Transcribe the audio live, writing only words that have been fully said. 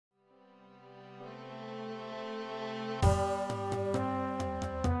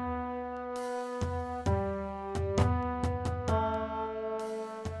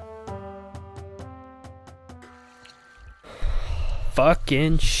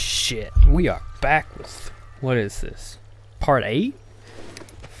fucking shit. We are back with, what is this? Part 8?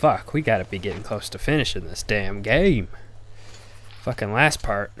 Fuck, we gotta be getting close to finishing this damn game. Fucking last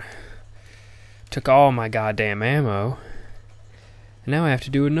part took all my goddamn ammo. And now I have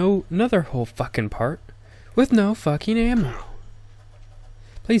to do another whole fucking part with no fucking ammo.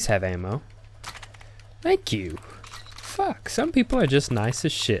 Please have ammo. Thank you. Fuck, some people are just nice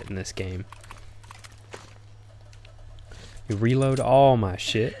as shit in this game. You reload all my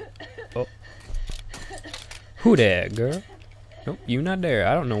shit. Oh. Who there, girl? Nope, you not there.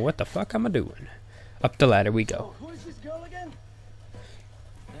 I don't know what the fuck I'm a-doing. Up the ladder we go. Who is this girl again?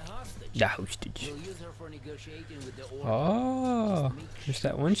 The hostage. We'll use her for negotiating with the order. Oh, just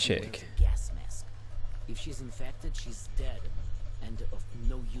that one chick. Gas mask. If she's infected, she's dead and of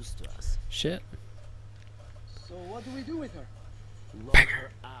no use to us. Shit. So what do we do with her? Lock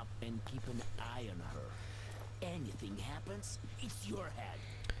her up and keep an eye on her. Anything happens, it's your head.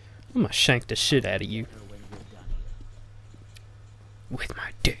 I'm gonna shank the shit out of you Her when we're done here. with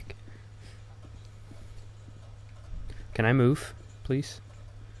my dick. Can I move, please?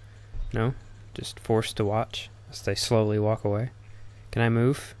 No? Just forced to watch as they slowly walk away. Can I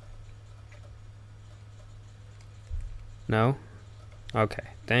move? No? Okay,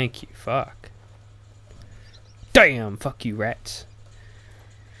 thank you. Fuck. Damn, fuck you, rats.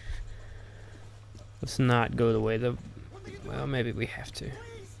 Let's not go the way the... Well, maybe we have to.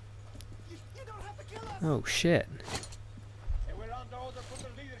 Oh, shit.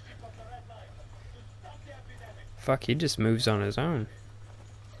 Fuck, he just moves on his own.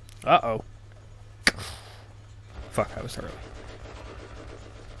 Uh-oh. Fuck, I was early.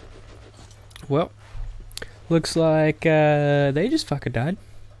 Well, looks like they just fucking died.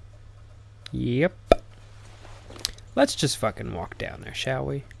 Yep. Let's just fucking walk down there, shall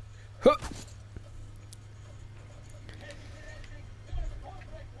we? Huh.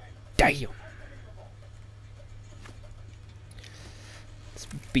 Damn. Let's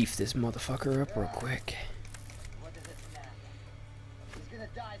beef this motherfucker up real quick. What does it matter? He's gonna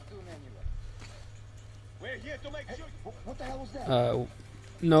die soon anyway. We're here to make sure. What the hell was that?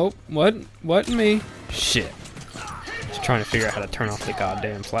 Nope. What me? Shit. Just trying to figure out how to turn off the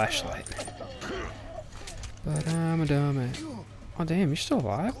goddamn flashlight. But I'm a dumbass. Oh damn, you're still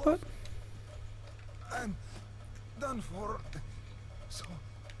alive, bud? I'm done for. So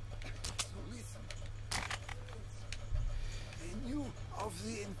listen. They knew of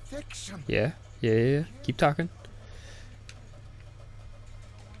the infection. Yeah. Keep talking.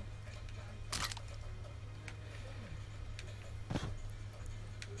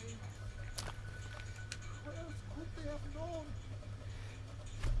 What else could they have known?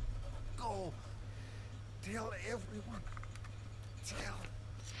 Go. Tell everyone. Tell.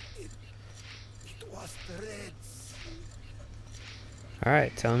 It was the Reds.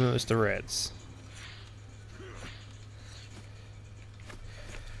 Alright, tell him it was the Reds.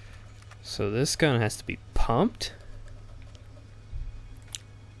 So this gun has to be pumped.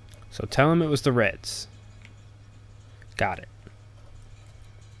 So tell him it was the Reds. Got it.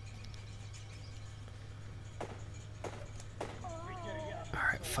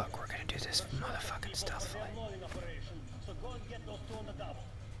 Alright, fuck, we're gonna do this motherfucking stealthily. So go and get those two on the double.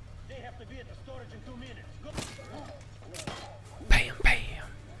 They have to be at the storage in 2 minutes. Go. Bam, bam.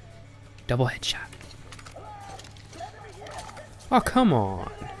 Double headshot. Oh, come on.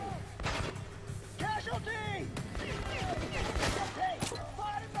 Casualty! Hey,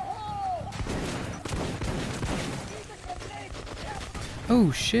 fire in the hole!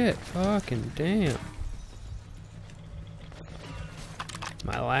 Oh shit, fucking damn.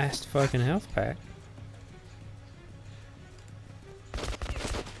 My last fucking health pack.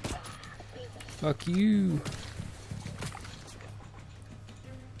 Fuck you.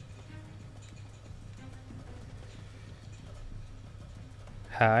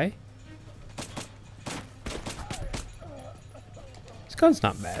 Hi. This gun's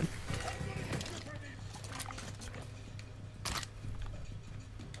not bad.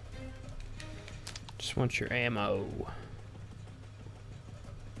 Just want your ammo.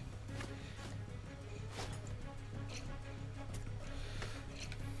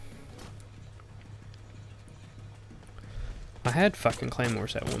 I had fucking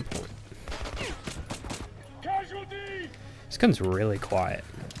claymores at one point. Casualty! This gun's really quiet.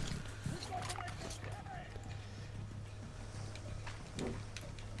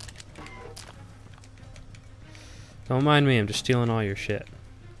 Don't mind me, I'm just stealing all your shit.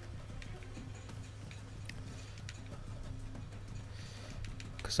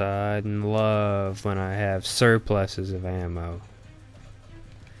 Because I love when I have surpluses of ammo.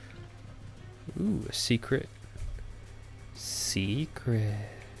 Ooh, a secret. Secret.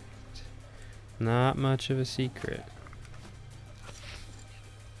 Not much of a secret.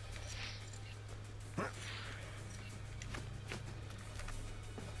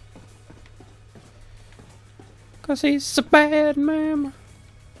 Cause he's a bad man.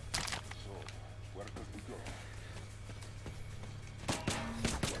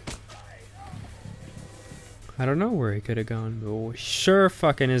 I don't know where he could have gone, but he sure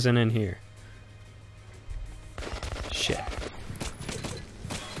fucking isn't in here. Shit.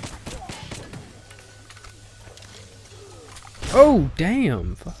 Oh,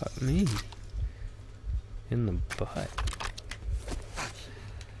 damn. Fuck me. In the butt.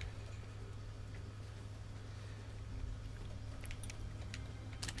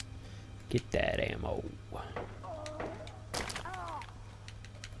 Get that ammo.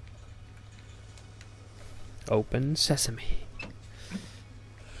 Open sesame.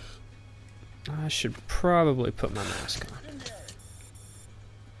 I should probably put my mask on.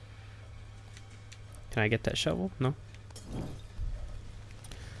 Can I get that shovel? No.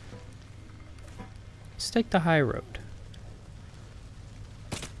 Let's take the high road.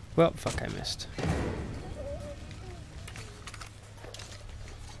 Well, fuck, I missed.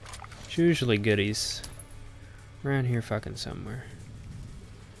 It's usually goodies around here fucking somewhere.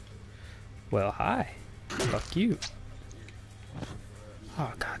 Well, hi. Fuck you.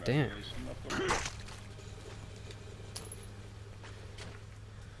 Oh, goddamn. What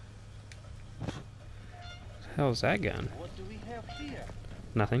the hell is that gun? What do we have here?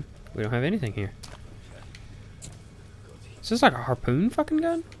 Nothing. We don't have anything here. Is this like a harpoon fucking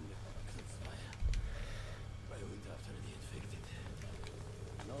gun?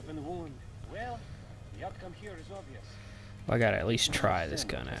 An open wound. Well, the outcome here is obvious. Well, I gotta at least try this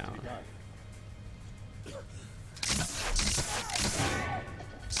gun out.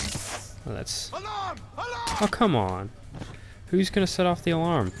 Oh, that's... Alarm! Alarm! Oh, come on. Who's gonna set off the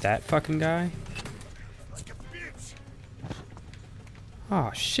alarm? That fucking guy?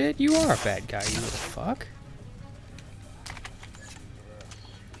 Oh, shit, you are a bad guy, you little fuck.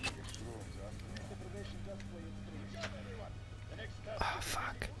 Oh,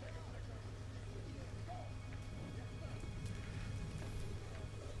 fuck.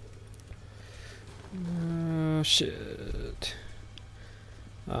 Oh, shit.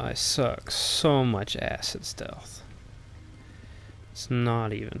 I suck so much ass at stealth. It's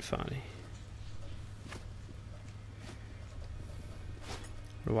not even funny.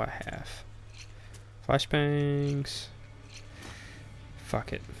 What do I have? Flashbangs.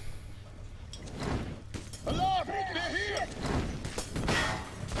 Fuck it. Alarm! They're here!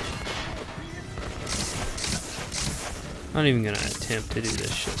 I'm not even gonna attempt to do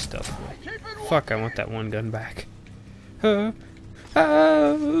this shit stealthily. Fuck, I want that one gun back.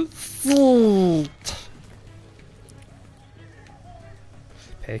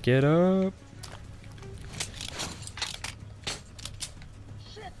 Pick it up.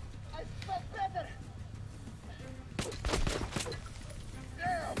 Shit! I felt better!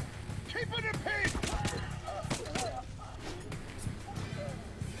 Damn! Keep it in peace!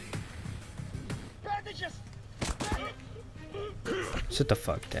 Bandages! Sit the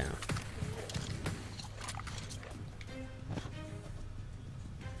fuck down.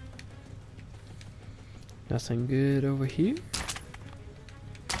 Nothing good over here.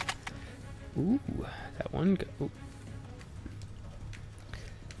 Ooh, that one go. Ooh.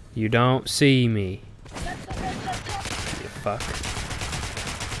 You don't see me. You fuck.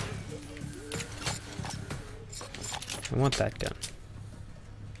 I want that gun.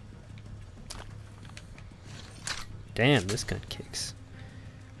 Damn, this gun kicks.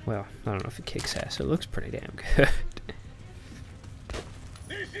 Well, I don't know if it kicks ass. It looks pretty damn good.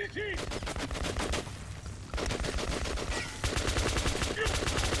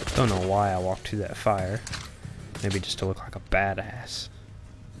 Don't know why I walked through that fire. Maybe just to look like a badass.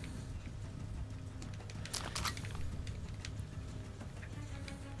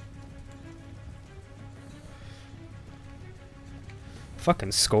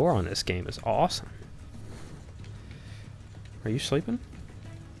 Fucking score on this game is awesome. Are you sleeping?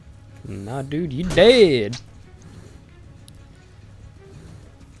 Nah, dude, you dead.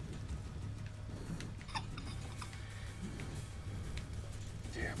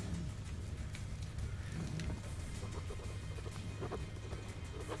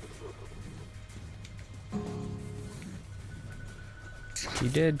 You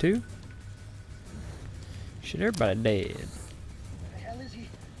dead too? Shit, everybody dead. Where the hell is he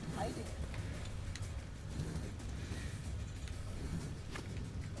hiding?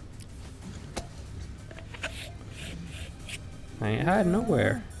 I ain't hiding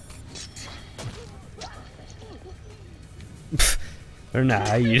nowhere. Or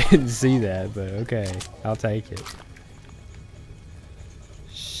nah, you didn't see that, but okay. I'll take it.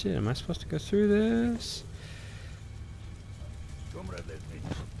 Shit, am I supposed to go through this? Comrade Leslie,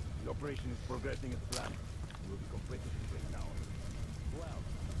 the operation is progressing as planned. We'll be completed in 8 hours. Well,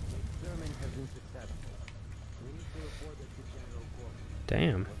 the experiment has been successful. We need to report it to General Quarters.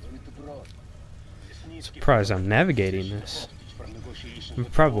 Damn. This Surprised I'm navigating this. I'm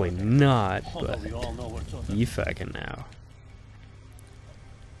probably not, but we all know we're talking. you fucking know.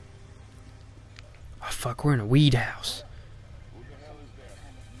 Oh fuck, we're in a weed house.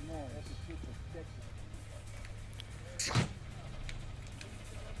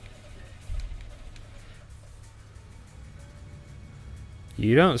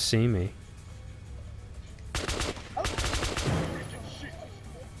 You don't see me.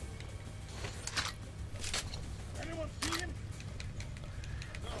 Anyone see him?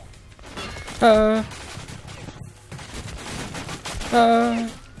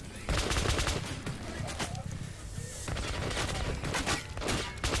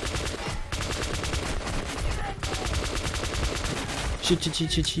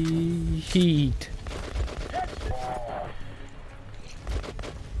 Heat.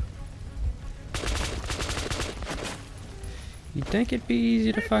 You'd think it'd be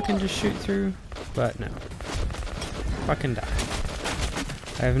easy to fucking just shoot through, but no. Fucking die.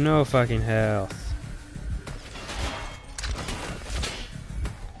 I have no fucking health.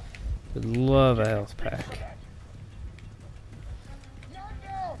 Would love a health pack.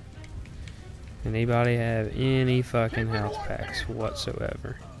 Anybody have any fucking health packs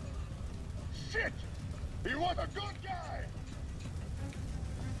whatsoever? Shit! He was a good guy!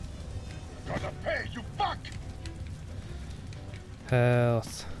 Gonna pay, you fuck!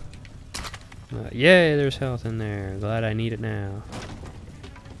 Health. Yay, there's health in there. Glad I need it now.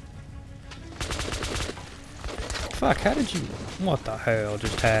 Fuck, how did you... What the hell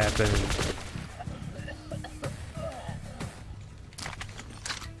just happened?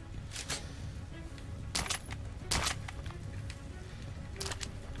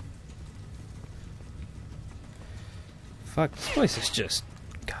 Fuck, this place is just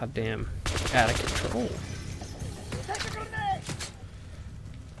goddamn out of control.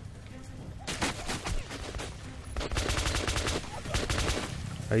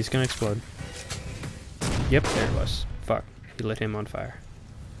 Oh, he's gonna explode. Yep, there it was. Fuck, he lit him on fire.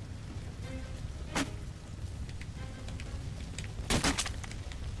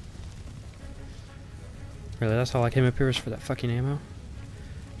 Really, that's all I came up here was for that fucking ammo?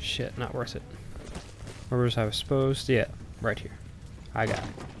 Shit, not worth it. Where was I supposed to? Yeah, right here. I got it.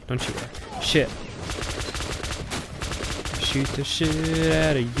 Don't you worry. Shit. Shoot the shit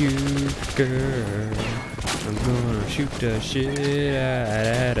out of you, girl. I'm gonna shoot the shit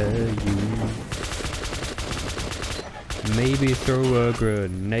out of you. Maybe throw a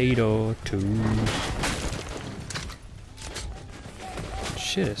grenade or two.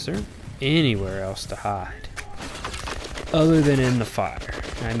 Shit, is there anywhere else to hide? Other than in the fire.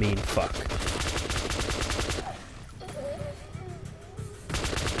 I mean, fuck.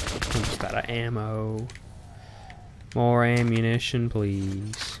 Almost out of ammo. More ammunition,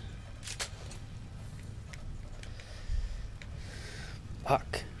 please.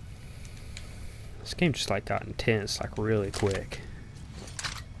 Fuck. This game just like got intense like really quick.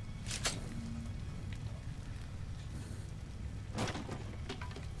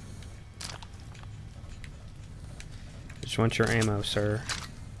 Just want your ammo, sir.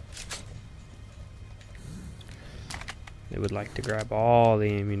 They would like to grab all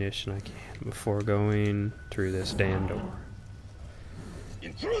the ammunition I can before going through this damn door.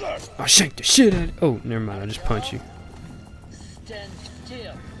 Intruder! I shanked the shit out of— oh, never mind, I just punch you. Stand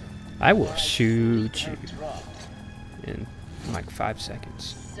still. I will shoot you in like 5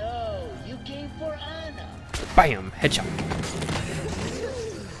 seconds. So, you came for Anna. Bam! Headshot.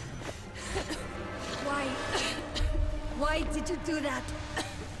 Why did you do that?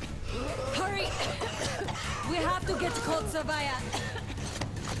 Hurry! We have to get to Cold Savaya.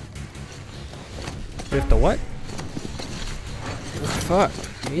 We have to what? Fuck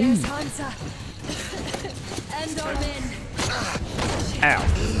me. There's Hansa. And our men. Ow.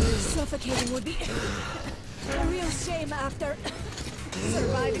 Suffocating would be a real shame after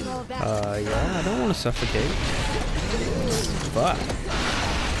surviving all that. Yeah, I don't want to suffocate. Fuck.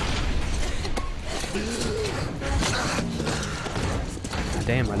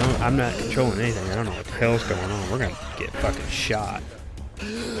 Damn, I'm not controlling anything. I don't know what the hell's going on. We're gonna get fucking shot.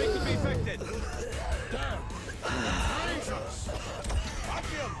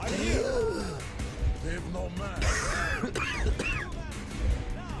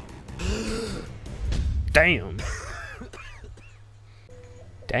 Damn.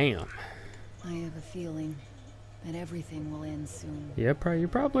 Damn. I have a feeling that everything will end soon. Yeah, you're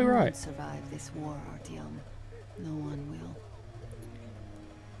probably No one right. survive this war, Artyom. No one will.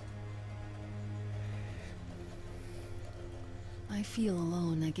 I feel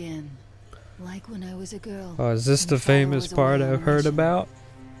alone again, like when I was a girl. Oh, is this and the father famous was part away on I've a heard mission. about?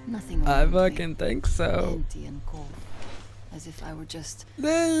 Nothing I around me. fucking think so. Empty and cold, as if I were just a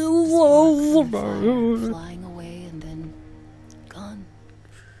Flying spark from a fire, flying away and then gone.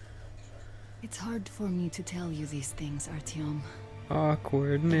 It's hard for me to tell you these things, Artyom.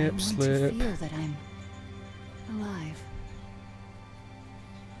 Awkward But I nip want slip. to feel that I'm alive.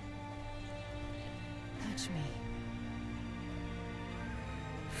 Touch me.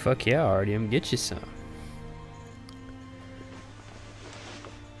 Fuck yeah, Artyom, get you some.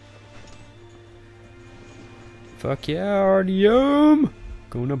 Fuck yeah, Artyom!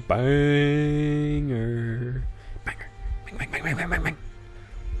 Gonna bang her. Bang her. Bang, bang, bang, bang, bang, bang, bang.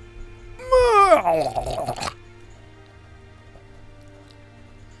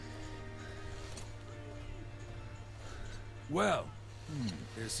 Well,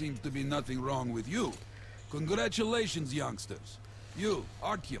 there seems to be nothing wrong with you. Congratulations, youngsters. You,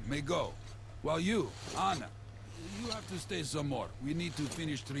 Artyom, may go. While you, Anna, you have to stay some more. We need to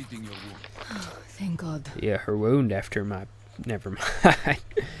finish treating your wound. Thank God. Yeah, her wound after my... Never mind.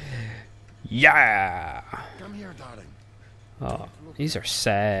 Yeah! Come here, darling. Oh, these are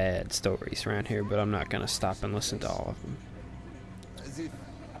sad stories around here, but I'm not gonna stop and listen to all of them. As if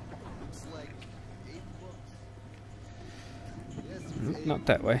looks like 8 books. Nope, not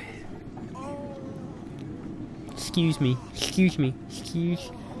that way. Excuse me. Excuse me.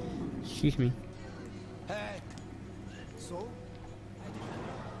 Excuse me.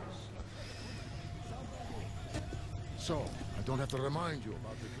 So, I don't have to remind you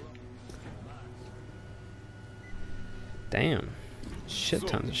about the Damn. Shit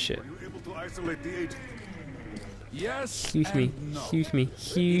tons of shit. Were you able to isolate the agent? Yes. Excuse me. and no. Excuse me.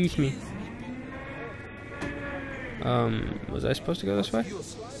 Excuse me. Was I supposed to go this way?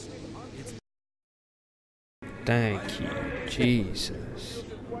 Thank you. Jesus.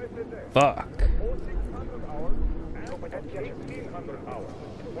 Fuck.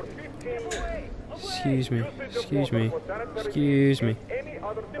 Excuse me. Excuse me. Excuse me.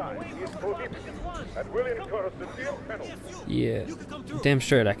 Yeah. Damn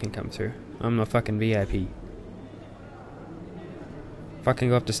straight I can come through. I'm the fucking VIP. Fucking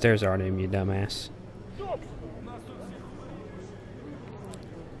go up the stairs, Artyom, you dumbass.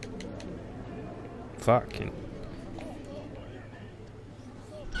 Fucking.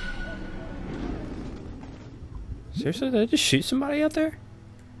 Seriously, did I just shoot somebody out there?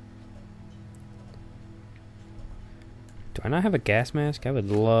 Do I not have a gas mask? I would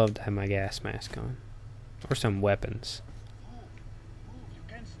love to have my gas mask on. Or some weapons.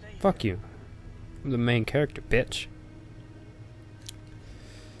 Fuck you. I'm the main character, bitch.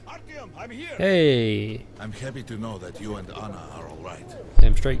 Artyom, I'm here. Hey. I'm happy to know that you and Anna are all right.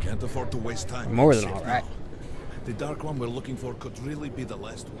 Damn straight. Can't afford to waste time. More than Shit, all right. no. The dark one we're looking for could really be the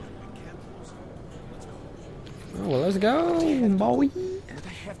last one. Oh, well, let's go, boy. But I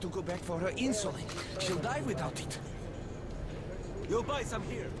have to go back for her insulin. She'll die without it. Yo, boys, I'm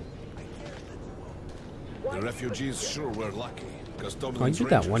here. The refugees sure were lucky. Oh, you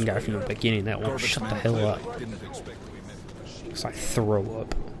that one guy from the beginning that won't shut the hell up. Didn't expect we met. Looks like throw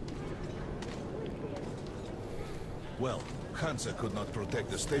up. Well, Hansa could not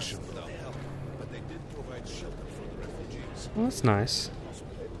protect the station without help, but they did provide shelter for the refugees. Well, that's nice.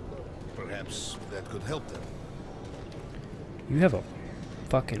 Perhaps that could help them. You have a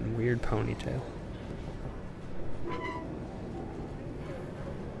fucking weird ponytail.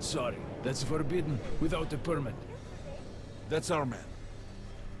 Sorry, that's forbidden without a permit. That's our man.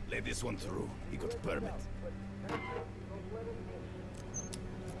 Let this one through. He got a permit.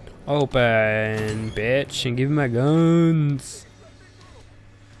 Open, bitch, and give me my guns.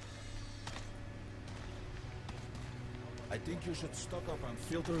 I think you should stock up on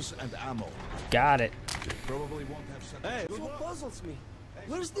filters and ammo. Got it. You probably won't have such. Hey, what puzzles me?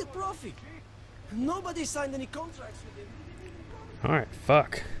 Where's the profit? Nobody signed any contracts with him. Alright,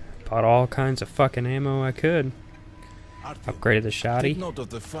 fuck. Bought all kinds of fucking ammo I could. Artyom, Upgraded the take shoddy. note of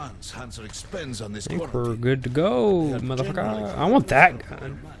the funds Hansa expends on this I think we're quarantine. good to go, motherfucker. I want that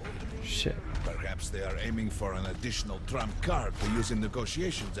gun. Shit. Perhaps they are aiming for an additional trump card to use in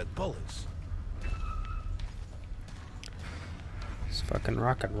negotiations at Polis. It's fucking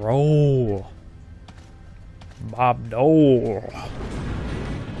rock and roll. Bob Dole.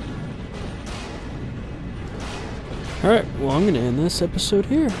 Alright, well, I'm going to end this episode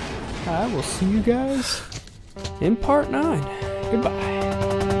here. I will see you guys in part 9. Goodbye.